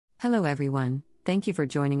Hello everyone, thank you for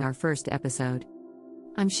joining our first episode.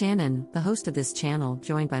 I'm Shannon, the host of this channel,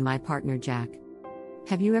 joined by my partner Jack.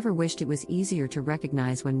 Have you ever wished it was easier to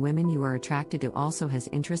recognize when women you are attracted to also has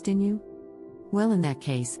interest in you? Well, in that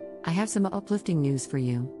case, I have some uplifting news for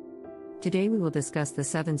you. Today we will discuss the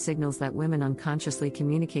 7 signals that women unconsciously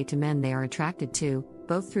communicate to men they are attracted to,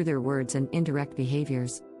 both through their words and indirect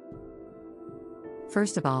behaviors.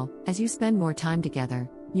 First of all, as you spend more time together,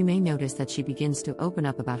 you may notice that she begins to open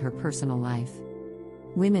up about her personal life.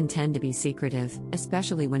 Women tend to be secretive,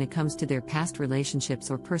 especially when it comes to their past relationships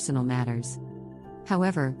or personal matters.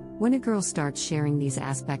 However, when a girl starts sharing these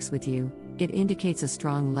aspects with you, it indicates a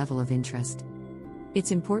strong level of interest.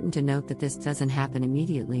 It's important to note that this doesn't happen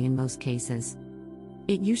immediately in most cases.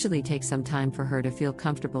 It usually takes some time for her to feel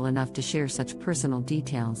comfortable enough to share such personal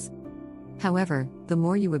details. However, the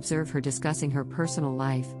more you observe her discussing her personal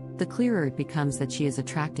life, the clearer it becomes that she is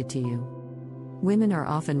attracted to you. Women are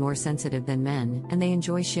often more sensitive than men, and they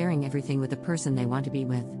enjoy sharing everything with the person they want to be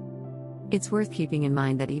with. It's worth keeping in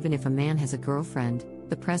mind that even if a man has a girlfriend,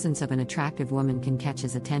 the presence of an attractive woman can catch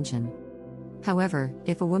his attention. However,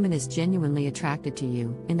 if a woman is genuinely attracted to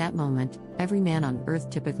you, in that moment, every man on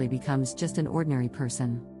earth typically becomes just an ordinary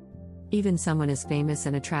person. Even someone as famous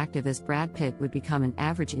and attractive as Brad Pitt would become an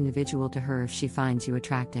average individual to her if she finds you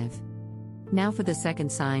attractive. Now for the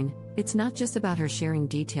second sign, it's not just about her sharing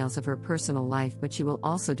details of her personal life, but she will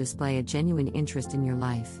also display a genuine interest in your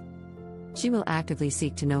life. She will actively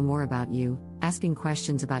seek to know more about you, asking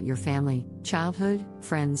questions about your family, childhood,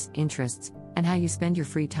 friends, interests, and how you spend your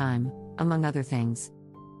free time, among other things.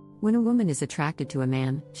 When a woman is attracted to a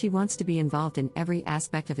man, she wants to be involved in every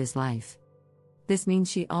aspect of his life. This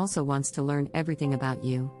means she also wants to learn everything about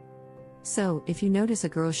you. So, if you notice a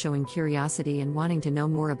girl showing curiosity and wanting to know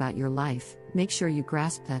more about your life, make sure you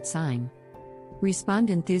grasp that sign.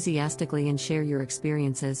 Respond enthusiastically and share your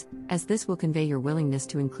experiences, as this will convey your willingness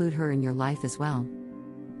to include her in your life as well.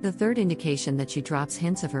 The third indication that she drops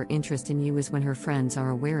hints of her interest in you is when her friends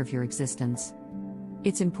are aware of your existence.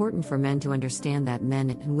 It's important for men to understand that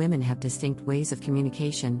men and women have distinct ways of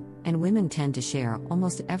communication, and women tend to share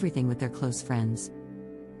almost everything with their close friends.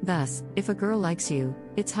 Thus, if a girl likes you,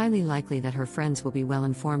 it's highly likely that her friends will be well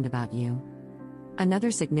informed about you. Another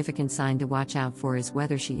significant sign to watch out for is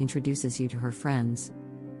whether she introduces you to her friends.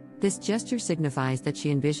 This gesture signifies that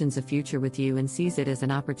she envisions a future with you and sees it as an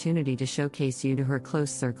opportunity to showcase you to her close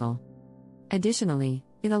circle. Additionally,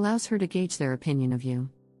 it allows her to gauge their opinion of you.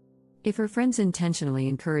 If her friends intentionally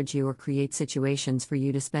encourage you or create situations for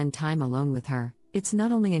you to spend time alone with her, it's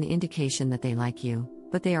not only an indication that they like you,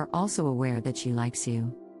 but they are also aware that she likes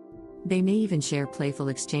you. They may even share playful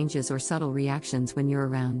exchanges or subtle reactions when you're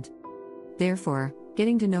around. Therefore,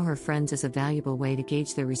 getting to know her friends is a valuable way to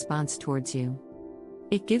gauge their response towards you.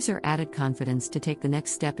 It gives her added confidence to take the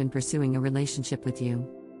next step in pursuing a relationship with you.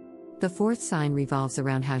 The fourth sign revolves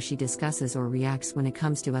around how she discusses or reacts when it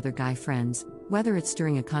comes to other guy friends, whether it's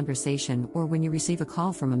during a conversation or when you receive a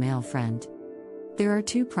call from a male friend. There are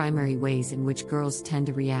 2 primary ways in which girls tend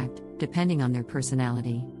to react, depending on their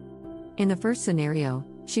personality. In the first scenario,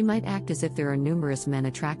 she might act as if there are numerous men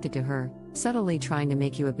attracted to her, subtly trying to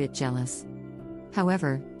make you a bit jealous.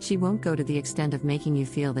 However, she won't go to the extent of making you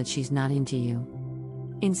feel that she's not into you.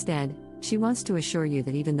 Instead, she wants to assure you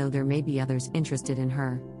that even though there may be others interested in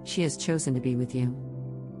her, she has chosen to be with you.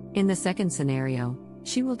 In the second scenario,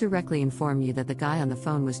 she will directly inform you that the guy on the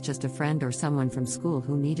phone was just a friend or someone from school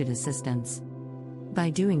who needed assistance. By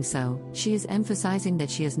doing so, she is emphasizing that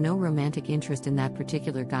she has no romantic interest in that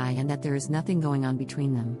particular guy and that there is nothing going on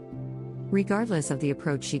between them. Regardless of the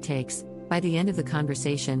approach she takes, by the end of the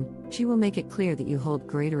conversation, she will make it clear that you hold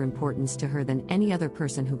greater importance to her than any other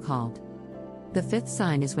person who called. The fifth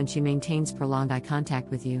sign is when she maintains prolonged eye contact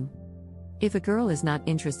with you. If a girl is not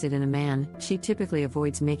interested in a man, she typically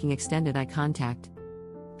avoids making extended eye contact.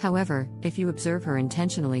 However, if you observe her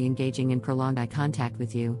intentionally engaging in prolonged eye contact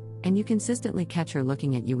with you, and you consistently catch her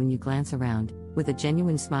looking at you when you glance around, with a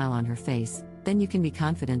genuine smile on her face, then you can be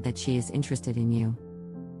confident that she is interested in you.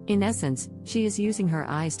 In essence, she is using her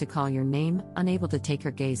eyes to call your name, unable to take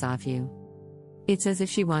her gaze off you. It's as if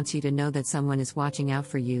she wants you to know that someone is watching out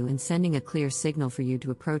for you and sending a clear signal for you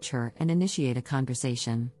to approach her and initiate a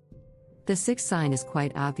conversation. The sixth sign is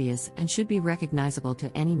quite obvious and should be recognizable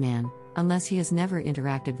to any man, unless he has never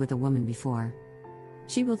interacted with a woman before.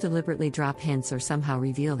 She will deliberately drop hints or somehow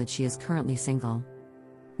reveal that she is currently single.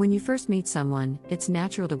 When you first meet someone, it's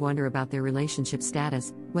natural to wonder about their relationship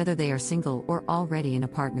status, whether they are single or already in a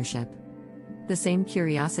partnership. The same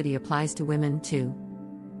curiosity applies to women, too.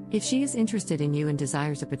 If she is interested in you and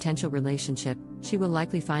desires a potential relationship, she will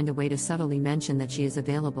likely find a way to subtly mention that she is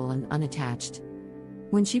available and unattached.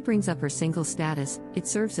 When she brings up her single status, it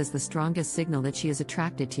serves as the strongest signal that she is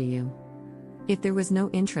attracted to you. If there was no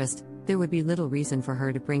interest, there would be little reason for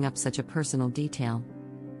her to bring up such a personal detail.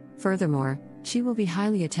 Furthermore, she will be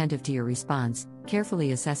highly attentive to your response,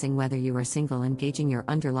 carefully assessing whether you are single and gauging your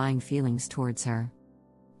underlying feelings towards her.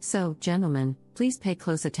 So, gentlemen, please pay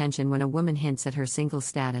close attention when a woman hints at her single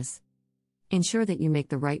status. Ensure that you make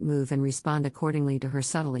the right move and respond accordingly to her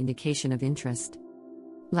subtle indication of interest.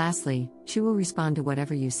 Lastly, she will respond to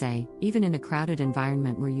whatever you say, even in a crowded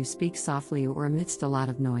environment where you speak softly or amidst a lot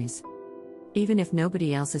of noise. Even if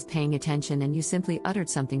nobody else is paying attention and you simply uttered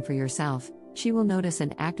something for yourself, she will notice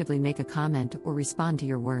and actively make a comment or respond to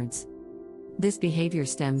your words. This behavior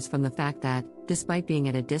stems from the fact that, despite being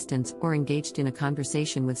at a distance or engaged in a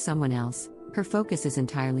conversation with someone else, her focus is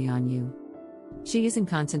entirely on you. She isn't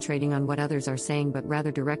concentrating on what others are saying but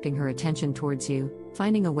rather directing her attention towards you,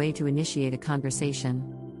 finding a way to initiate a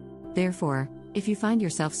conversation. Therefore, if you find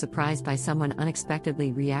yourself surprised by someone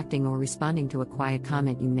unexpectedly reacting or responding to a quiet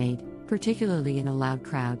comment you made, particularly in a loud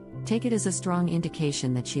crowd, take it as a strong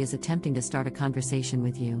indication that she is attempting to start a conversation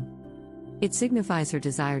with you. It signifies her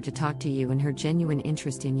desire to talk to you and her genuine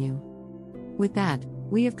interest in you. With that,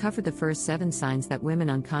 we have covered the first 7 signs that women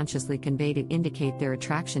unconsciously convey to indicate their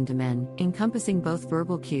attraction to men, encompassing both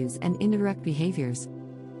verbal cues and indirect behaviors.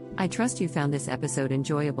 I trust you found this episode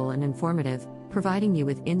enjoyable and informative, providing you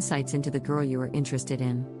with insights into the girl you are interested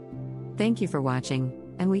in. Thank you for watching,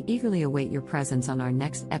 and we eagerly await your presence on our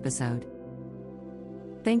next episode.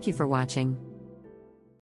 Thank you for watching.